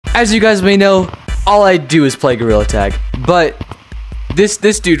As you guys may know, all I do is play Gorilla Tag. But this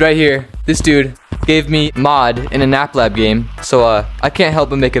dude right here, this dude gave me mod in a nap lab game, so I can't help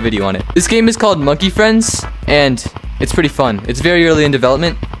but make a video on it. This game is called Monkey Friends, and it's pretty fun. It's very early in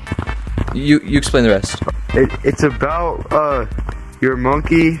development. You explain the rest. It's about your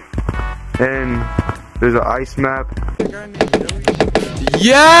monkey, and there's an ice map.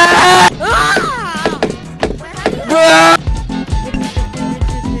 Yeah!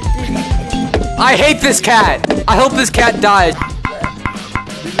 I hate this cat. I hope this cat dies.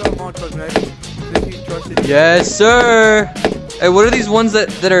 Yes, sir. Hey, what are these ones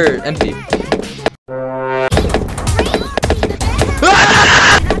that are empty?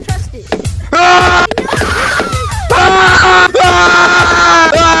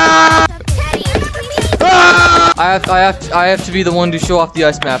 I have to be the one to show off the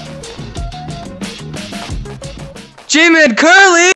ice map. Jim and Curly!